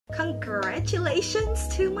congratulations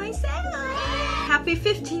to myself! Happy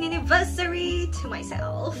 15th anniversary to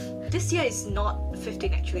myself! This year is not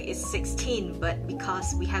 15 actually, it's 16, but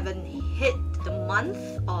because we haven't hit the month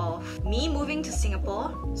of me moving to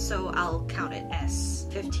Singapore, so I'll count it as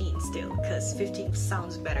 15 still, because 15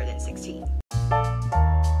 sounds better than 16.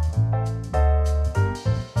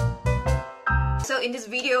 So in this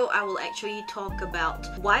video, I will actually talk about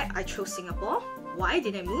why I chose Singapore, why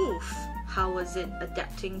did I move, how was it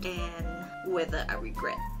adapting, and whether I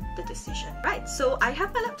regret the decision. Right, so I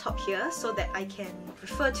have my laptop here so that I can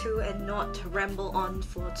refer to and not ramble on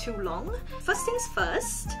for too long. First things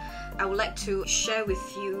first, I would like to share with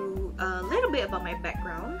you a little bit about my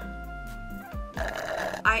background.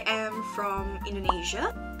 I am from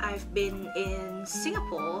Indonesia. I've been in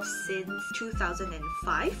Singapore since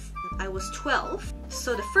 2005. I was 12.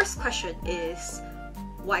 So the first question is,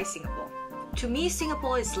 why Singapore? To me,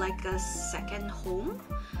 Singapore is like a second home.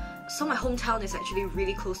 So my hometown is actually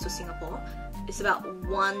really close to Singapore. It's about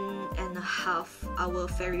 1.5 hour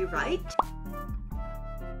ferry ride.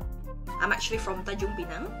 I'm actually from Tanjung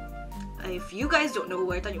Pinang. If you guys don't know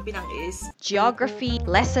where Tanjung Pinang is, geography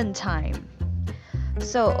lesson time.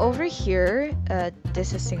 So over here,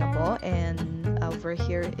 this is Singapore, and over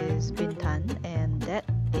here is Bintan, and that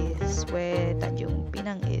is where Tanjung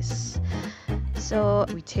Pinang is. So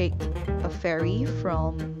we take a ferry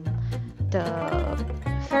from the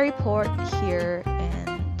ferry port here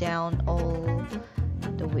and down all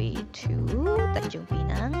the way to Tanjung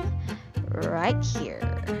Pinang, right here.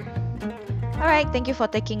 Alright, thank you for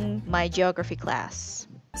taking my geography class.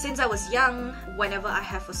 Since I was young, whenever I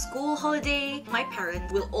have a school holiday, my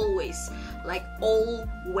parents will always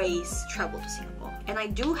travel to Singapore. And I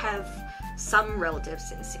do have some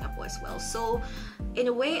relatives in Singapore as well. So in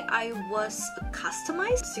a way, I was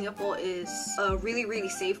customized. Singapore is a really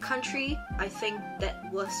safe country. I think that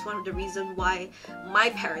was one of the reasons why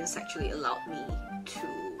my parents actually allowed me to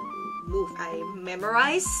move. I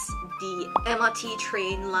memorized the MRT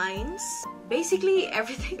train lines. Basically,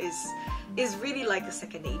 everything is really like a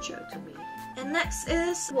second nature to me. And next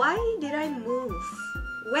is, why did I move?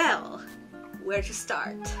 Well, where to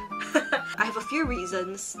start? I have a few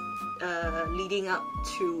reasons leading up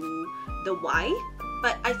to the why,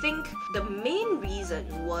 but I think the main reason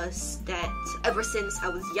was that ever since I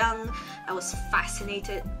was young, I was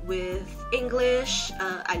fascinated with English.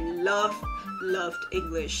 I loved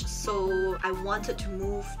English, so I wanted to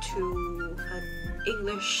move to an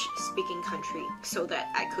English-speaking country so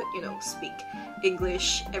that I could, speak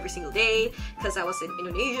English every single day. Because I was in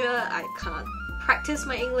Indonesia, I can't practice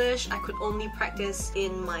my English. I could only practice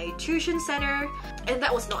in my tuition center, and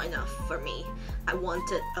that was not enough for me. I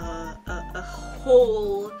wanted a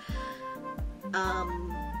whole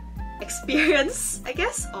experience, I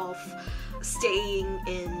guess, of staying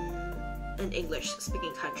in an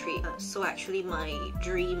English-speaking country. So actually my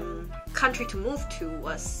dream country to move to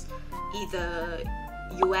was either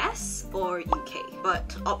US or UK,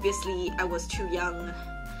 but obviously I was too young.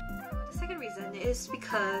 The second reason is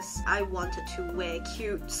because I wanted to wear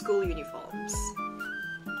cute school uniforms.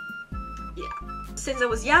 Yeah. Since I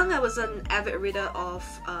was young, I was an avid reader of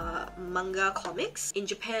manga comics. In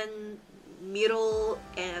Japan, middle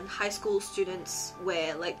and high school students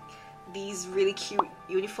wear these really cute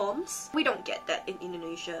uniforms. We don't get that in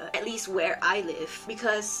Indonesia, at least where I live,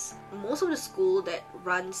 because most of the school that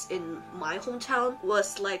runs in my hometown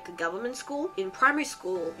was like a government school. In primary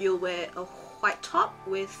school, you'll wear a white top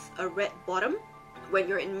with a red bottom. When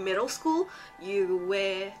you're in middle school, you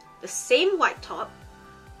wear the same white top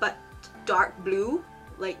but dark blue,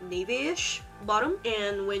 like navy-ish bottom.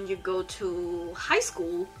 And when you go to high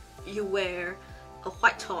school, you wear a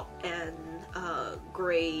white top and a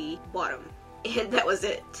grey bottom, and that was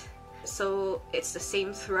it. So it's the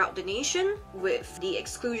same throughout the nation, with the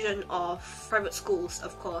exclusion of private schools,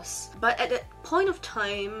 of course. But at that point of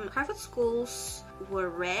time, private schools were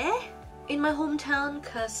rare in my hometown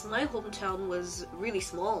because my hometown was really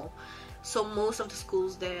small. So most of the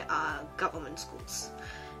schools there are government schools,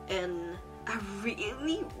 and I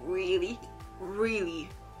really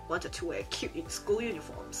wanted to wear cute school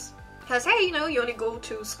uniforms. Because hey, you only go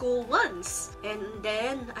to school once. And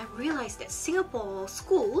then I realized that Singapore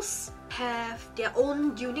schools have their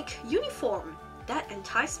own unique uniform. That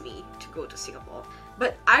enticed me to go to Singapore.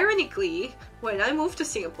 But ironically, when I moved to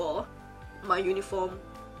Singapore, my uniform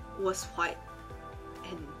was white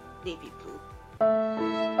and navy blue.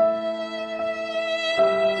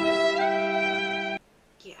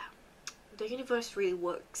 Yeah, the universe really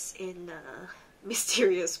works in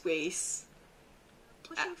mysterious ways.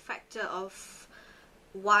 Pushing factor of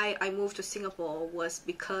why I moved to Singapore was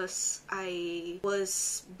because I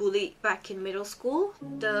was bullied back in middle school.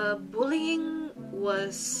 The bullying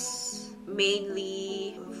was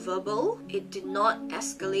mainly verbal. It did not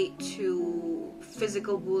escalate to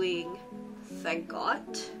physical bullying, thank God.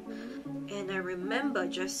 And I remember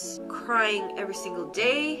just crying every single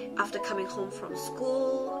day after coming home from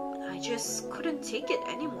school. I just couldn't take it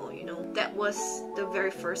anymore, you know. That was the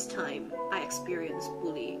very first time I experienced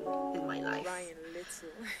bullying in my life.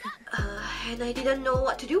 And I didn't know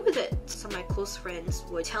what to do with it. So my close friends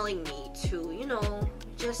were telling me to, you know,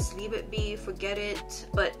 just leave it be, forget it.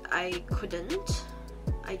 But I couldn't.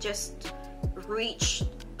 I just reached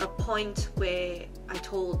a point where I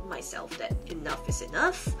told myself that enough is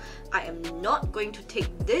enough. I am not going to take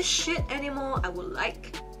this shit anymore. I would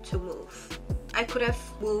like to move. I could have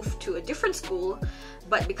moved to a different school,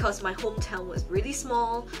 but because my hometown was really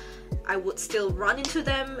small, I would still run into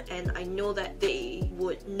them, and I know that they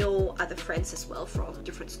would know other friends as well from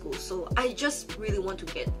different schools. So I just really want to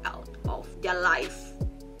get out of their life,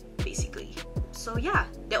 basically. So yeah,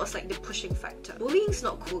 that was like the pushing factor. Bullying's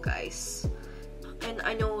not cool, guys. And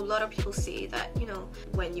I know a lot of people say that, you know,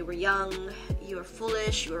 when you were young, you were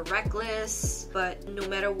foolish, you were reckless, but no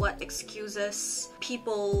matter what excuses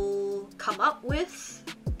people come up with,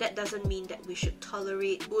 that doesn't mean that we should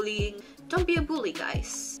tolerate bullying. Don't be a bully,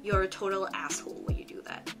 guys. You're a total asshole when you do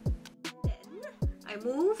that. Then I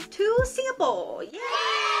moved to Singapore. Yay!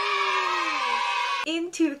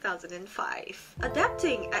 In 2005.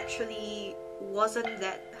 Adapting actually wasn't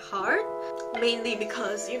that hard, mainly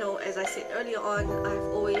because, you know, as I said earlier on,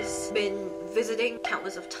 I've always been visiting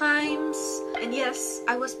countless of times, and yes,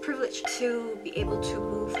 I was privileged to be able to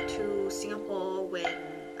move to Singapore when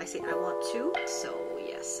I said I want to. So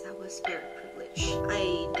yes, I was very privileged.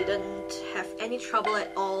 I didn't have any trouble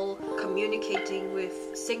at all communicating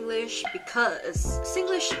with Singlish because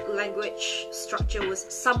Singlish language structure was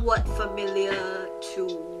somewhat familiar to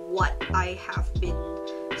what I have been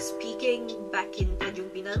speaking back in Tanjung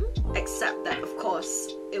Pinang, except that of course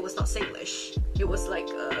it was not Singlish. It was like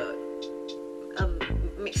a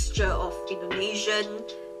mixture of Indonesian,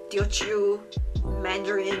 Teochew,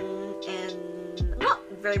 Mandarin, and not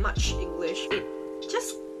very much English. It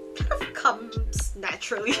just kind of comes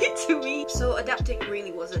naturally to me. So adapting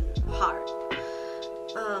really wasn't hard.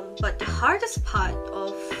 But the hardest part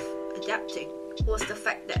of adapting was the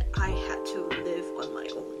fact that I had to live on my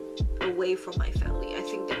own, away from my family. I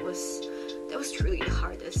think that was truly the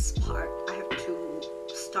hardest part. I have to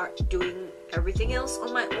start doing everything else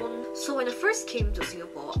on my own. So when I first came to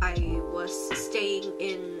Singapore, I was staying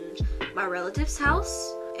in my relative's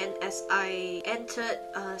house, and as I entered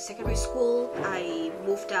secondary school, I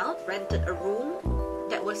moved out, rented a room.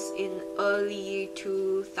 That was in early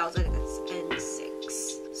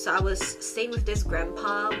 2006. So I was staying with this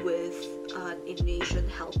grandpa with an Indonesian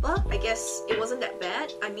helper. I guess it wasn't that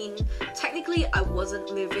bad. I mean, technically I wasn't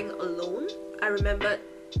living alone. I remember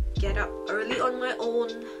get up early on my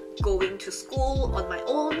own, going to school on my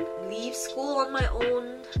own, leave school on my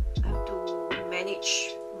own. I have to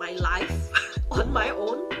manage my life on my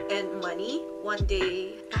own and money. One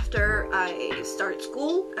day after I started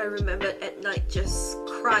school, I remembered at night just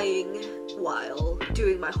crying while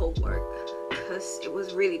doing my homework because it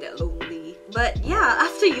was really that lonely. But yeah,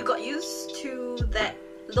 after you got used to that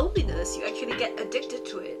loneliness, you actually get addicted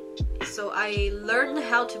to it. So I learned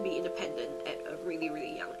how to be independent at a really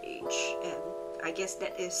young age, and I guess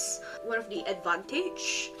that is one of the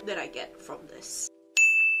advantage that I get from this.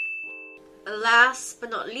 Last but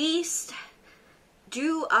not least,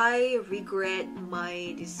 do I regret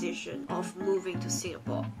my decision of moving to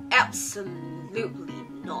Singapore? Absolutely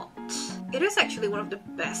not. It is actually one of the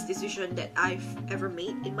best decisions that I've ever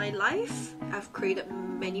made in my life. I've created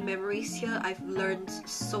many memories here. I've learned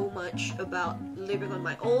so much about living on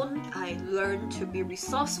my own. I learned to be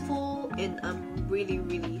resourceful, and I'm really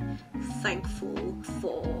thankful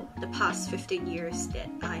for the past 15 years that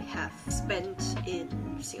I have spent in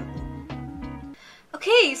Singapore.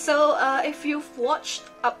 Okay, so if you've watched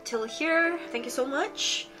up till here, thank you so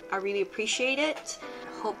much. I really appreciate it.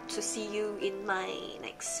 Hope to see you in my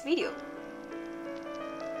next video.